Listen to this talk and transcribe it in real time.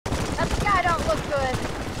good.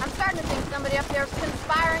 I'm starting to think somebody up there's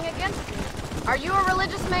conspiring against me. Are you a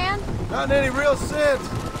religious man? Not in any real sense.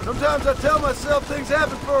 Sometimes I tell myself things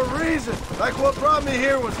happen for a reason. Like what brought me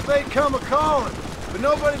here was fate come a-calling. But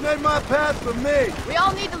nobody made my path but me. We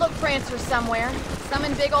all need to look for answers somewhere. Some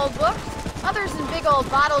in big old books, others in big old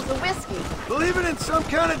bottles of whiskey. Believing in some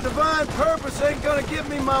kind of divine purpose ain't gonna give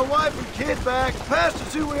me my wife and kid back. Past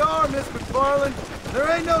is who we are, Miss McFarland.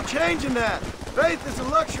 There ain't no changing that. Faith is a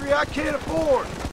luxury I can't afford.